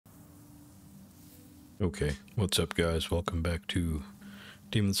Okay, what's up guys? Welcome back to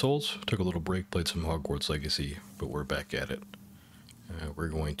Demon Souls. Took a little break, played some Hogwarts Legacy, but we're back at it. We're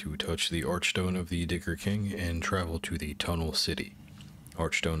going to touch the Archstone of the Digger King and travel to the Tunnel City.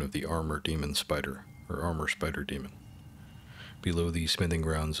 Archstone of the Armor Demon Spider, or Armor Spider Demon. Below the smithing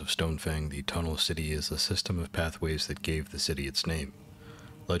grounds of Stonefang, the Tunnel City is a system of pathways that gave the city its name.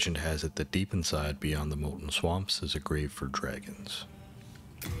 Legend has it that deep inside, beyond the molten swamps, is a grave for dragons.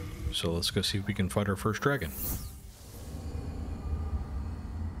 So let's go see if we can fight our first dragon.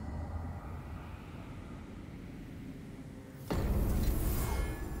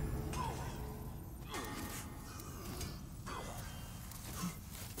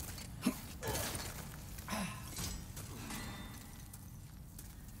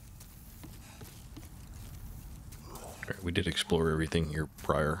 Alright, we did explore everything here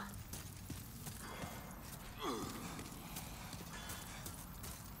prior.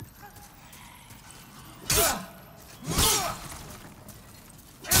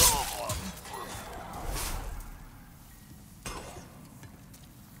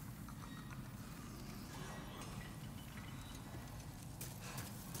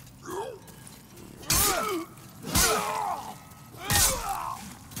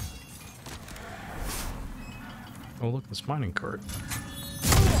 Oh, look, this mining cart.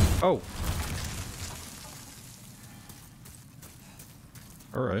 Oh!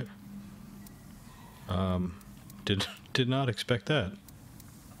 Alright. Did not expect that.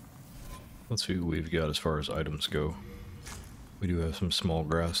 Let's see what we've got as far as items go. We do have some small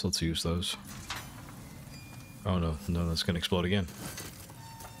grass, let's use those. Oh no, that's gonna explode again.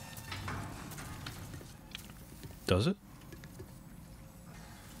 Does it?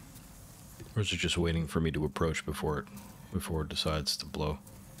 Or is it just waiting for me to approach before it decides to blow?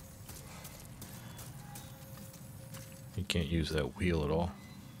 You can't use that wheel at all.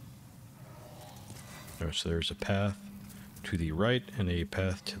 So there's a path to the right and a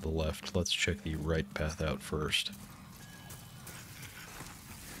path to the left. Let's check the right path out first.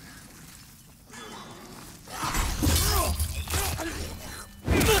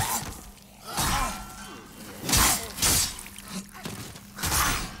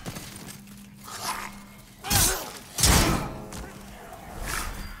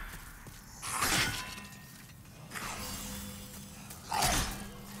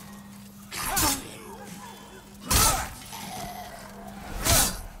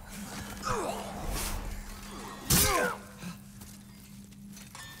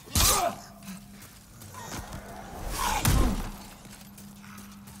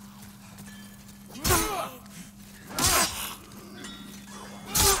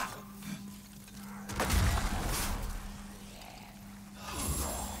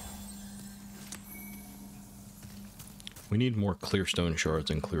 We need more clearstone shards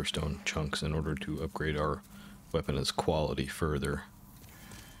and clearstone chunks in order to upgrade our weapon's quality further.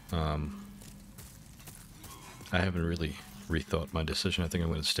 I haven't really rethought my decision. I think I'm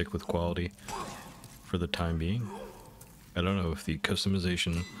going to stick with quality for the time being. I don't know if the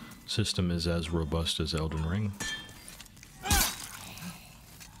customization system is as robust as Elden Ring.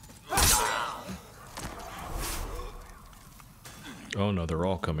 Oh no, they're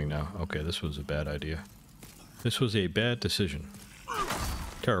all coming now. Okay, this was a bad idea. This was a bad decision.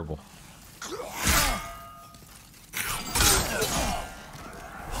 Terrible.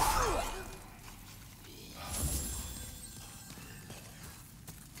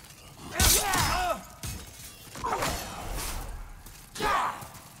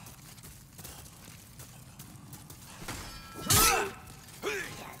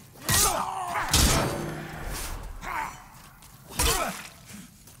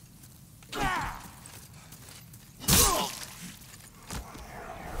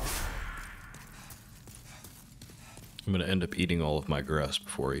 I'm gonna end up eating all of my grass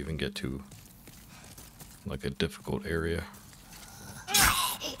before I even get to like a difficult area.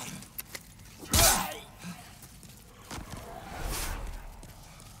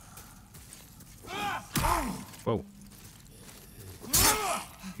 Whoa.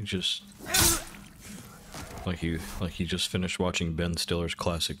 He just like he just finished watching Ben Stiller's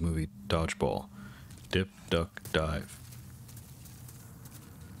classic movie Dodgeball. Dip, duck, dive.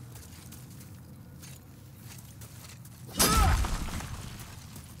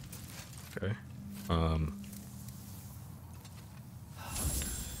 Okay.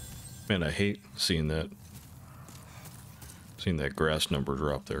 Man, I hate seeing that grass number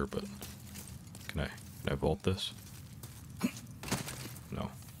drop there, but can I vault this?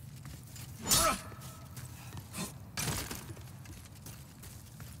 No.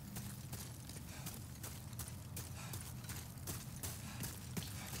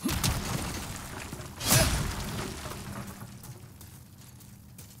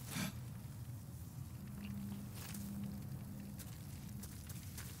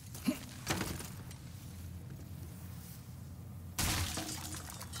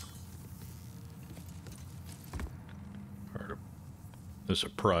 There's a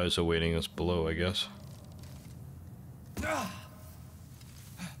prize awaiting us below, I guess.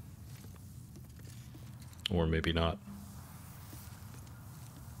 Or maybe not.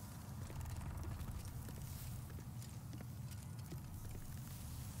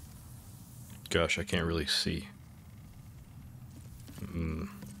 Gosh, I can't really see.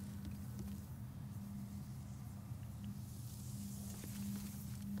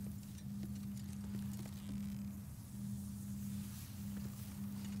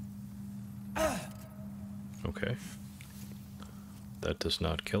 Okay. That does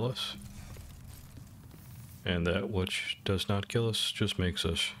not kill us. And that which does not kill us just makes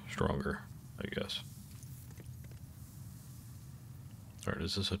us stronger, I guess. Alright,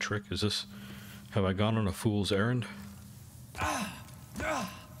 is this a trick? Is this... Have I gone on a fool's errand?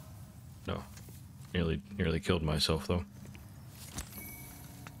 No. Nearly killed myself, though.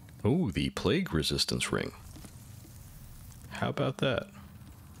 Oh, the plague resistance ring. How about that?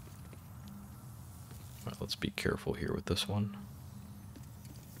 Alright, let's be careful here with this one.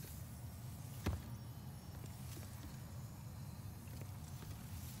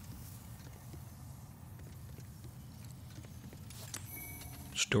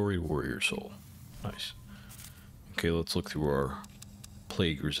 Story Warrior Soul. Nice. Okay, let's look through our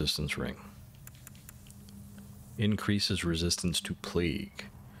plague resistance ring. Increases resistance to plague.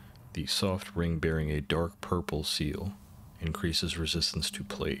 The soft ring bearing a dark purple seal increases resistance to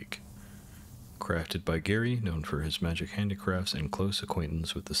plague. Crafted by Gary, known for his magic handicrafts and close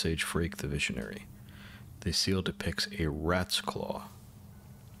acquaintance with the sage Frake the Visionary. The seal depicts a rat's claw.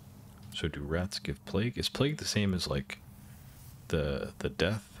 So do rats give plague? Is plague the same as like the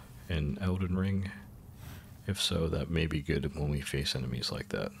death in Elden Ring? If so, that may be good when we face enemies like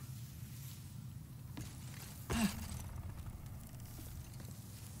that.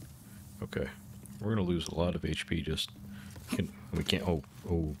 Okay, we're gonna lose a lot of HP. We can't.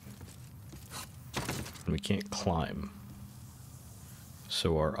 We can't climb.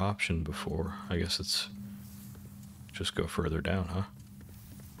 So our option before, I guess it's just go further down,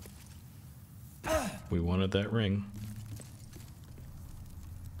 huh? We wanted that ring.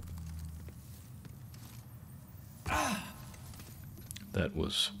 That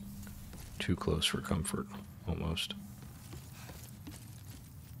was too close for comfort, almost.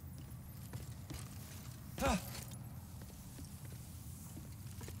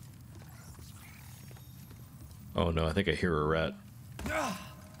 Oh no, I think I hear a rat.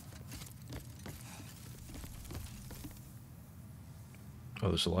 Oh,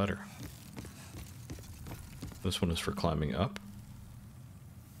 there's a ladder. This one is for climbing up.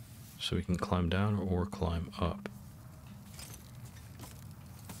 So we can climb down or climb up.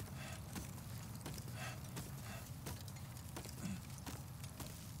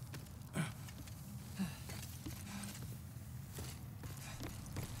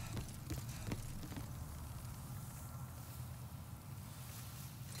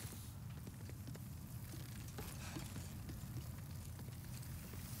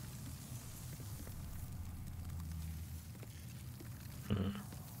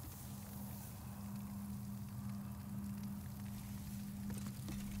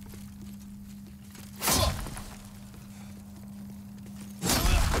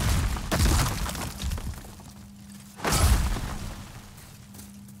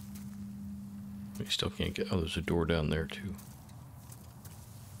 We still can't get... Oh, there's a door down there, too.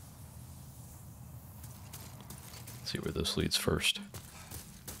 Let's see where this leads first.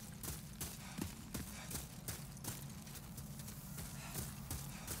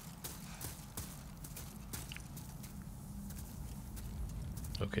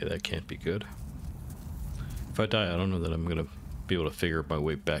 Okay, that can't be good. If I die, I don't know that I'm gonna be able to figure my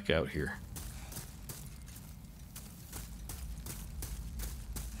way back out here.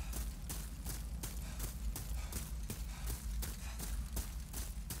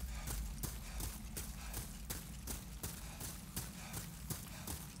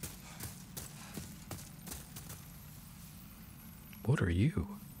 What are you?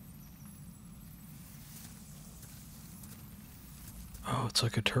 Oh, it's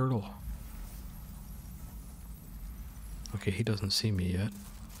like a turtle. Okay, he doesn't see me yet.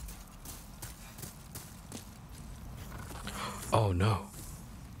 Oh no.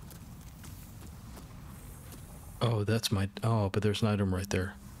 Oh, that's my... Oh, but there's an item right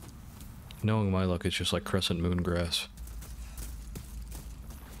there. Knowing my luck, it's just like crescent moon grass.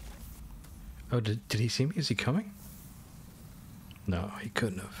 Oh, did he see me? Is he coming? No, he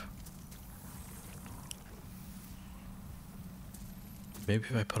couldn't have. Maybe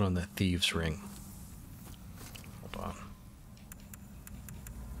if I put on that thieves ring. Hold on.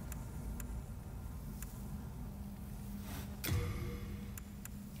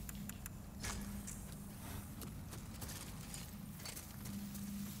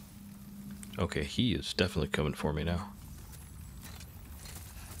 Okay, he is definitely coming for me now.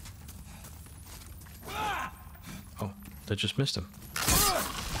 Oh, that just missed him.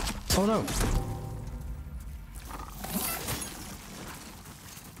 Oh no!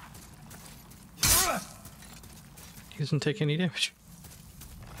 He doesn't take any damage.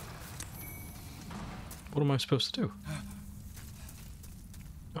 What am I supposed to do?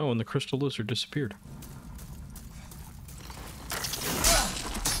 Oh, and the crystal lizard disappeared.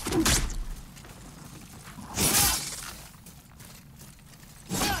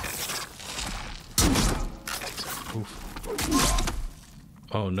 Oof.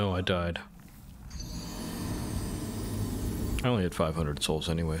 Oh no, I died. I only had 500 souls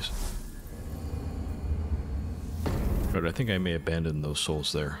anyways. But I think I may abandon those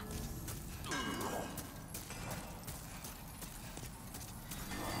souls there.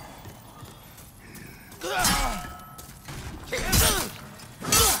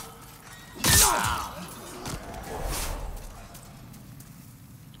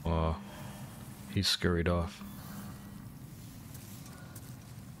 He scurried off.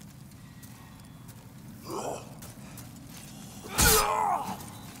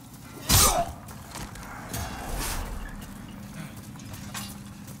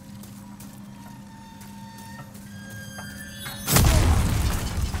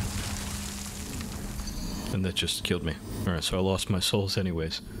 And that just killed me. Alright, so I lost my souls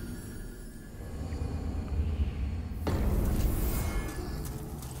anyways.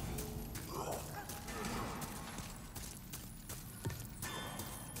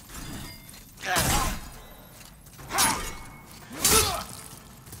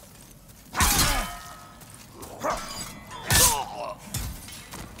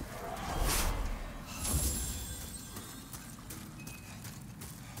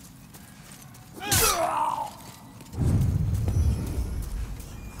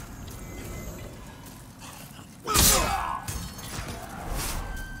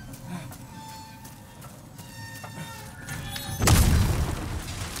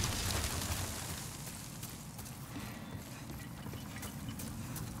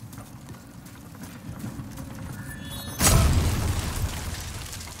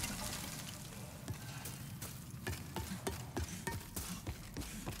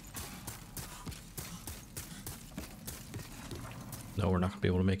 No, we're not going to be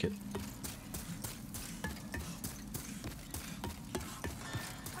able to make it.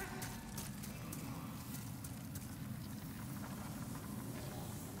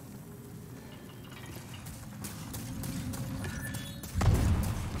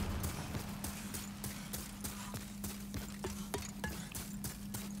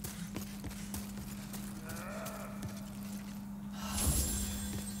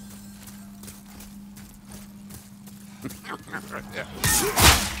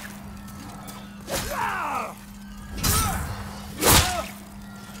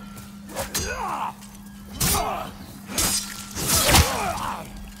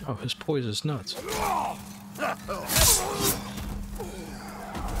 Oh, his poise is nuts.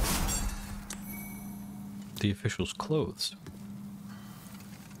 The official's clothes.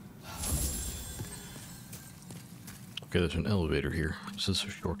 Okay, there's an elevator here. Is this a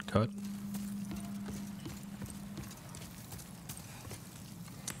shortcut?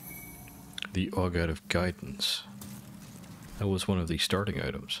 The Augite of Guidance. That was one of the starting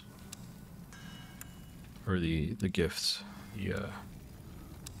items. Or the gifts. Yeah.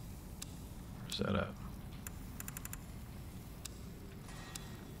 Where's that at?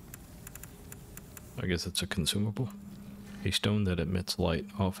 I guess it's a consumable. A stone that emits light,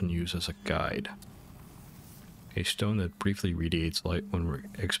 often used as a guide. A stone that briefly radiates light when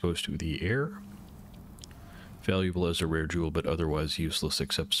exposed to the air. Valuable as a rare jewel, but otherwise useless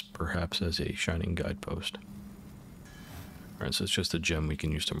except perhaps as a shining guidepost. Alright, so it's just a gem we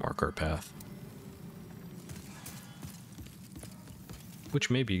can use to mark our path.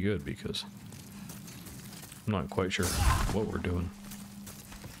 Which may be good because I'm not quite sure what we're doing.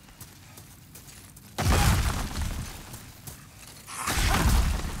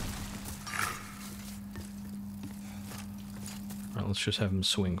 Alright, let's just have him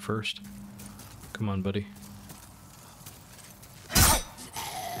swing first. Come on, buddy.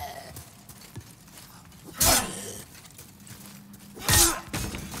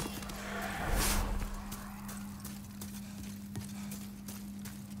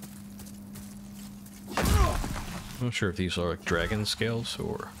 I'm not sure if these are like dragon scales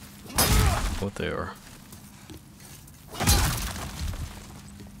or what they are.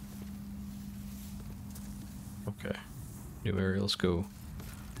 Okay. New area, let's go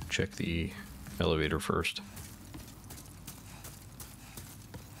check the elevator first.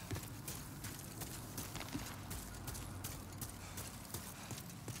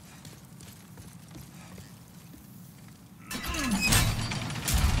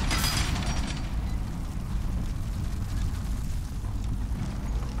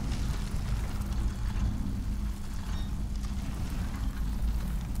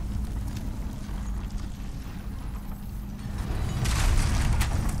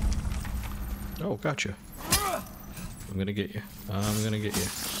 Oh, gotcha. I'm gonna get you. I'm gonna get you.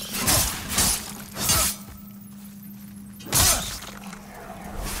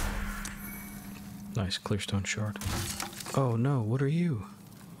 Nice clearstone shard. Oh no, what are you?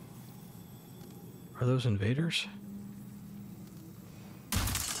 Are those invaders?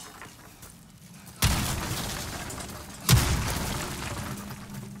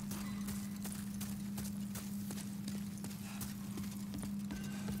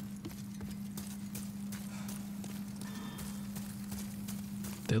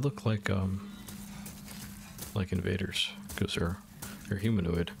 They look like invaders, because they're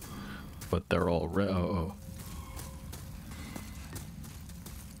humanoid, but they're all red. Oh, oh.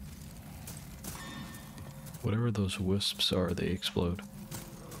 Whatever those wisps are, they explode.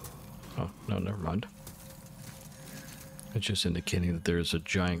 Oh, no, never mind. It's just indicating that there's a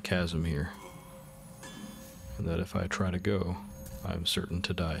giant chasm here, and that if I try to go, I'm certain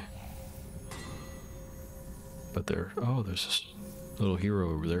to die. But oh, there's this little hero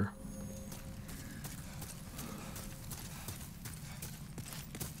over there.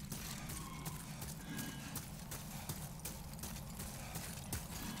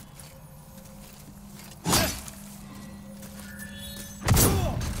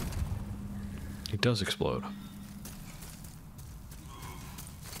 It does explode.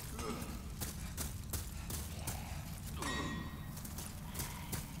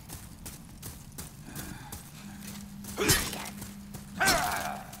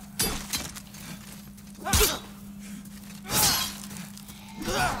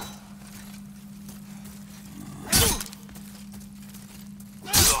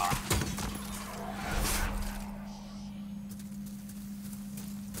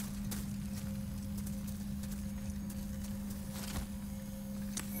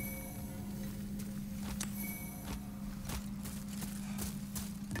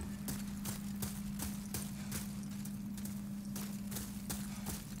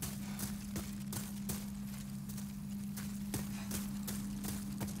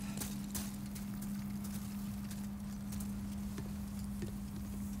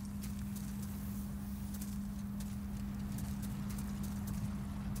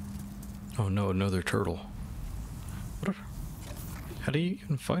 Oh no, another turtle. How do you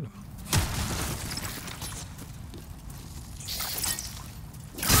even fight him?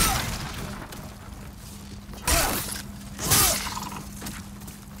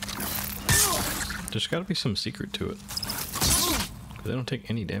 There's gotta be some secret to it. 'Cause they don't take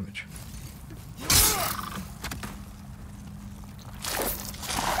any damage.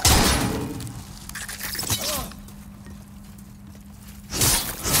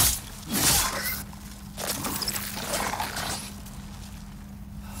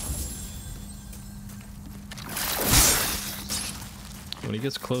 When he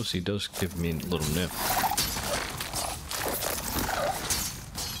gets close, he does give me a little nip.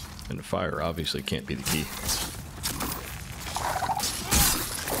 And fire obviously can't be the key.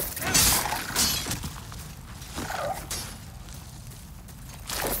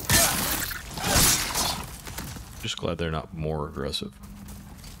 Just glad they're not more aggressive.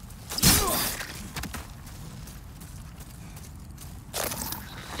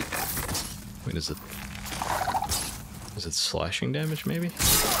 Wait, is it slashing damage, maybe?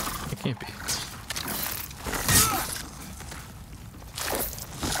 It can't be.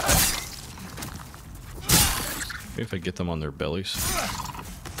 Maybe if I get them on their bellies.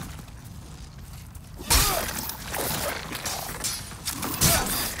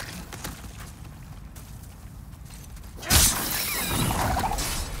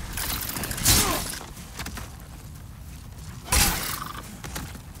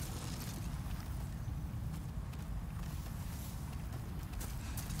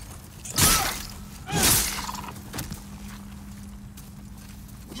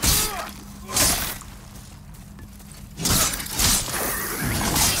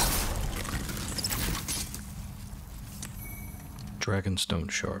 Dragonstone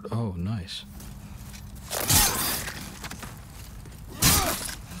shard. Oh, nice.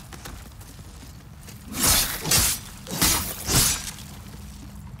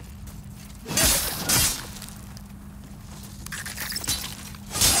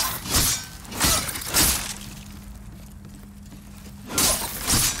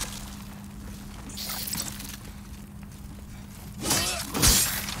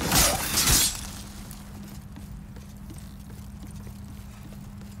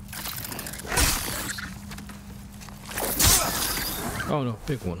 Oh no,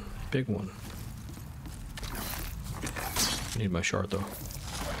 big one. Big one. Need my shard though.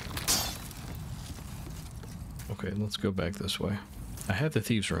 Okay, let's go back this way. I have the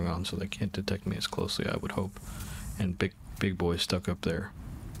thieves ring on, so they can't detect me as closely, I would hope. And big boy stuck up there.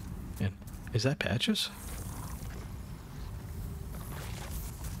 And is that Patches?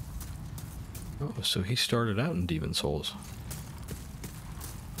 Oh, so he started out in Demon Souls.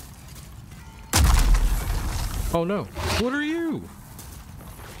 Oh no! What are you?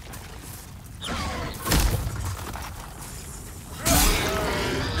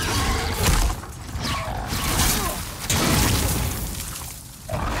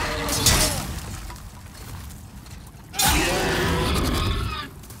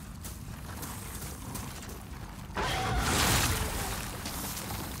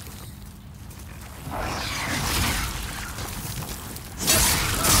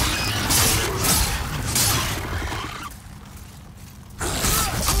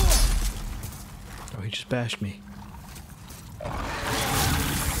 Bashed me.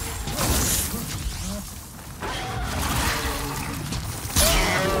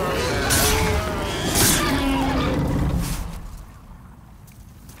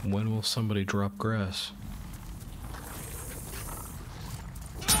 When will somebody drop grass?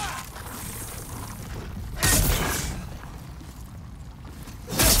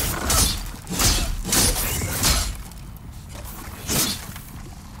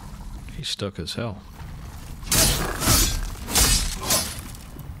 He's stuck as hell.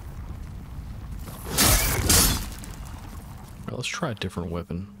 Let's try a different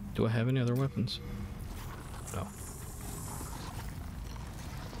weapon. Do I have any other weapons? No.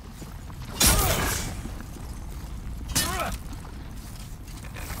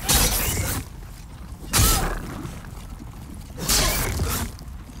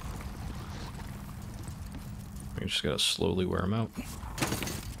 I just gotta slowly wear him out. I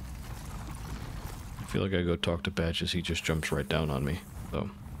feel like I go talk to Patches, he just jumps right down on me,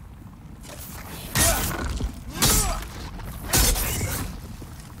 so.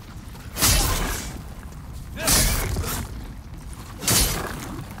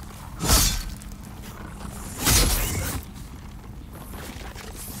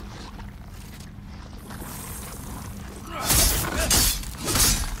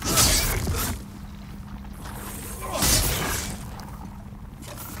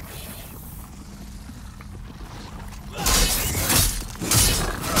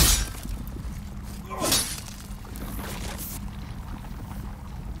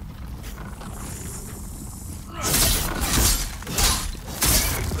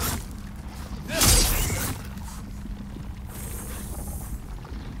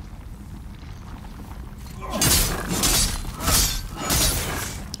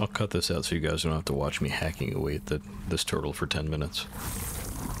 I'll cut this out so you guys don't have to watch me hacking away at this turtle for 10 minutes.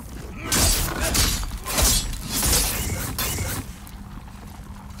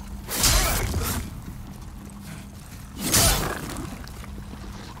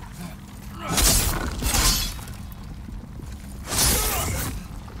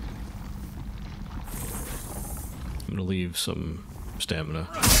 I'm gonna leave some stamina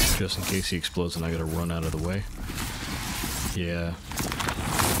just in case he explodes and I gotta run out of the way. Yeah.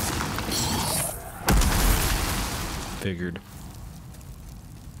 Figured.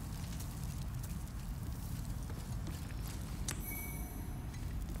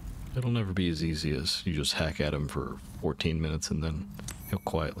 It'll never be as easy as you just hack at him for 14 minutes and then he'll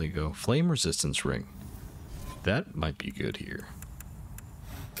quietly go, flame resistance ring. That might be good here.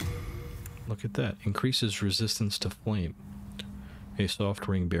 Look at that. Increases resistance to flame. A soft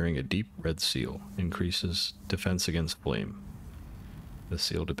ring bearing a deep red seal. Increases defense against flame. The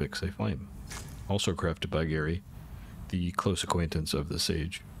seal depicts a flame. Also crafted by Gary, the close acquaintance of the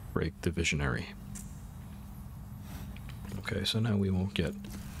sage, Break the Visionary. Okay, so now we won't get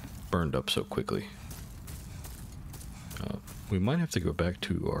burned up so quickly. We might have to go back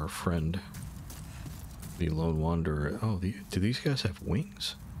to our friend, the Lone Wanderer. Oh, do these guys have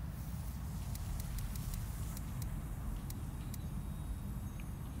wings?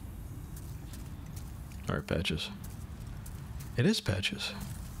 Alright, Patches. It is Patches.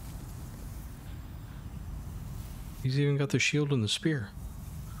 He's even got the shield and the spear.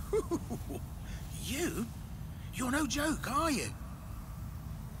 You're no joke, are you?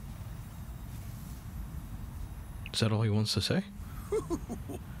 Is that all he wants to say?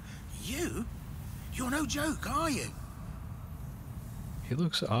 You're no joke, are you? He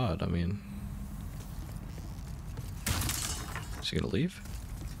looks odd, I mean... Is he gonna leave?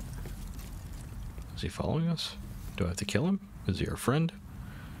 Is he following us? Do I have to kill him? Is he our friend?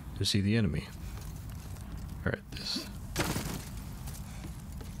 Is he the enemy? Alright, this...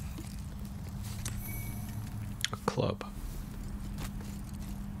 A club.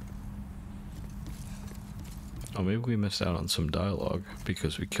 Oh, maybe we missed out on some dialogue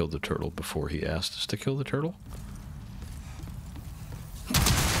because we killed the turtle before he asked us to kill the turtle?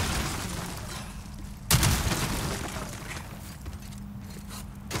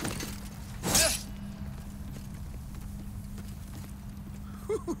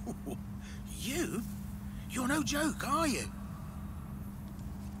 You're no joke, are you?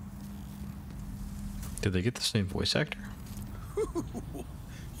 Did they get the same voice actor?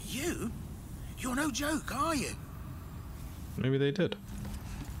 You're no joke, are you? Maybe they did.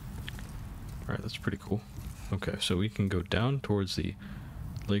 Alright, that's pretty cool. Okay, so we can go down towards the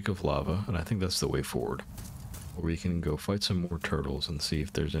lake of lava, and I think that's the way forward. Or we can go fight some more turtles and see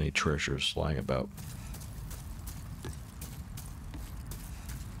if there's any treasures lying about.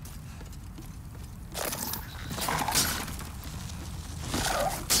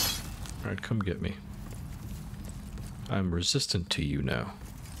 Alright, come get me. I'm resistant to you now.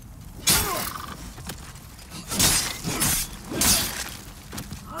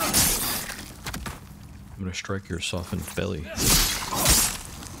 I'm gonna strike your softened belly.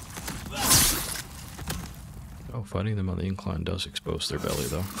 Oh, fighting them on the incline does expose their belly,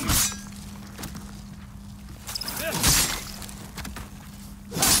 though.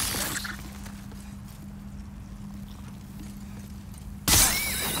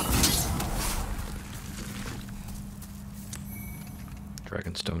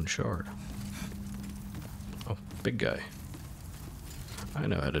 Dragonstone shard. Oh, big guy. I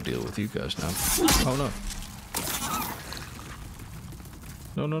know how to deal with you guys now. Oh no.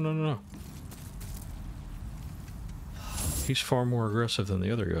 No, no, no, no, no. He's far more aggressive than the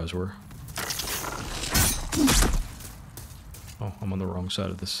other guys were. Oh, I'm on the wrong side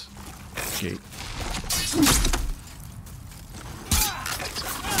of this gate.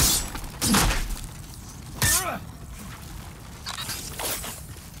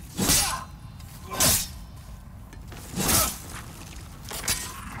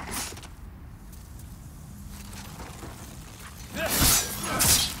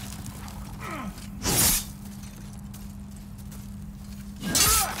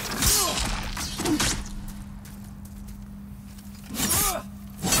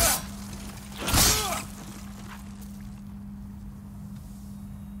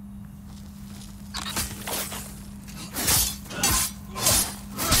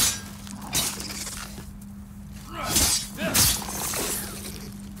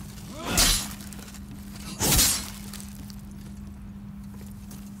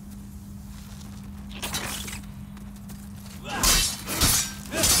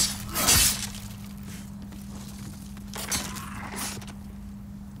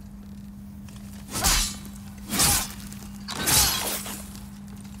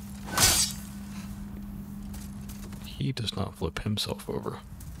 He does not flip himself over.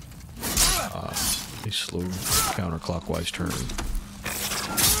 A slow counterclockwise turn.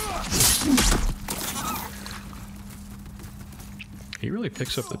 He really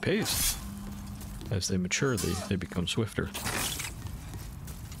picks up the pace. As they mature, they become swifter.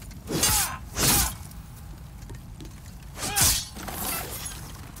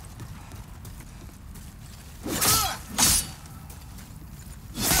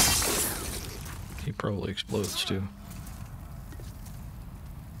 He probably explodes too.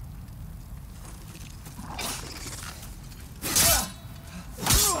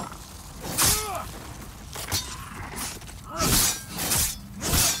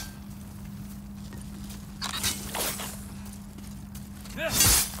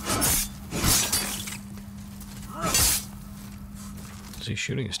 Is he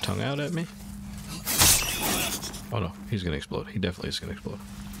shooting his tongue out at me? Oh no, he's gonna explode. He definitely is gonna explode.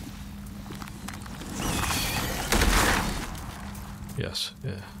 Yes,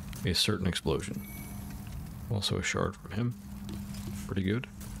 yeah, a certain explosion. Also a shard from him. Pretty good.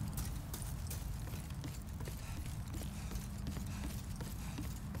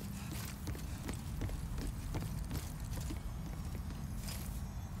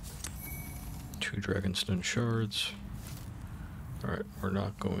 Two Dragonstone shards. Alright, we're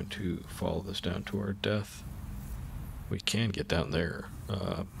not going to follow this down to our death. We can get down there.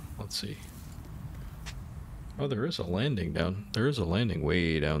 Let's see. Oh, there is a landing down. There is a landing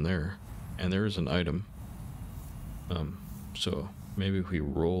way down there. And there is an item. So maybe if we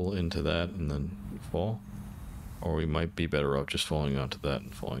roll into that and then fall. Or we might be better off just falling onto that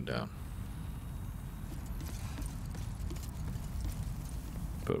and falling down.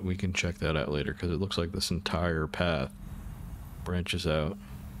 But we can check that out later because it looks like this entire path branches out.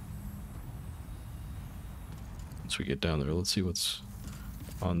 Once we get down there, let's see what's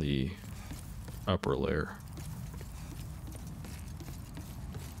on the upper layer.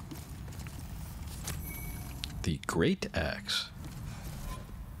 The Great Axe.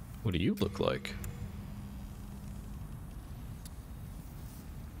 What do you look like?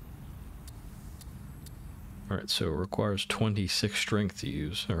 Alright, so it requires 26 strength to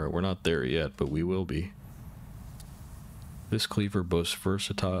use. Alright, we're not there yet, but we will be. This cleaver boasts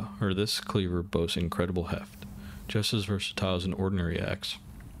incredible heft, just as versatile as an ordinary axe.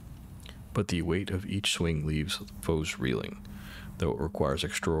 But the weight of each swing leaves foes reeling, though it requires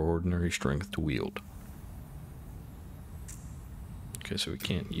extraordinary strength to wield. Okay, so we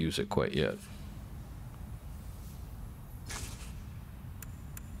can't use it quite yet.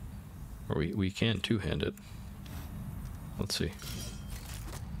 Or we can two-hand it. Let's see.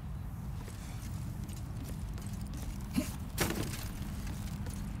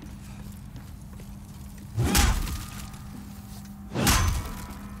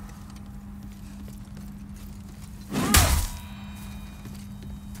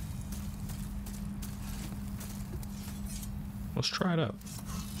 Let's try it out.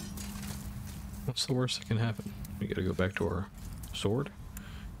 What's the worst that can happen? We gotta go back to our sword.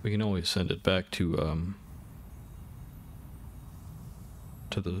 We can always send it back to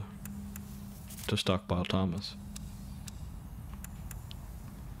Stockpile Thomas.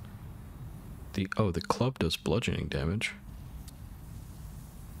 The club does bludgeoning damage.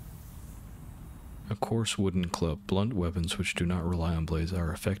 A coarse wooden club. Blunt weapons which do not rely on blades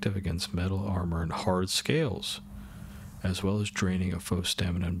are effective against metal armor and hard scales, as well as draining a foe's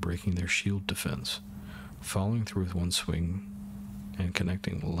stamina and breaking their shield defense. Following through with one swing and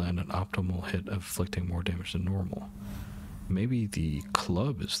connecting will land an optimal hit, inflicting more damage than normal. Maybe the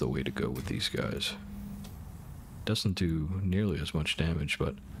club is the way to go with these guys. Doesn't do nearly as much damage,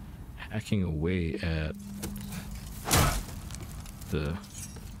 but hacking away at the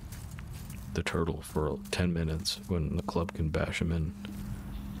turtle for 10 minutes when the club can bash him in.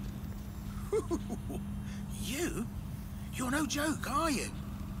 You're no joke, are you?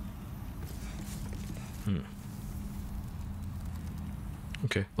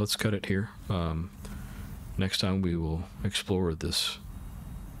 Okay, let's cut it here. Next time we will explore this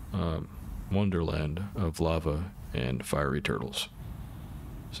wonderland of lava and fiery turtles.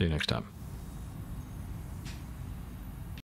 See you next time.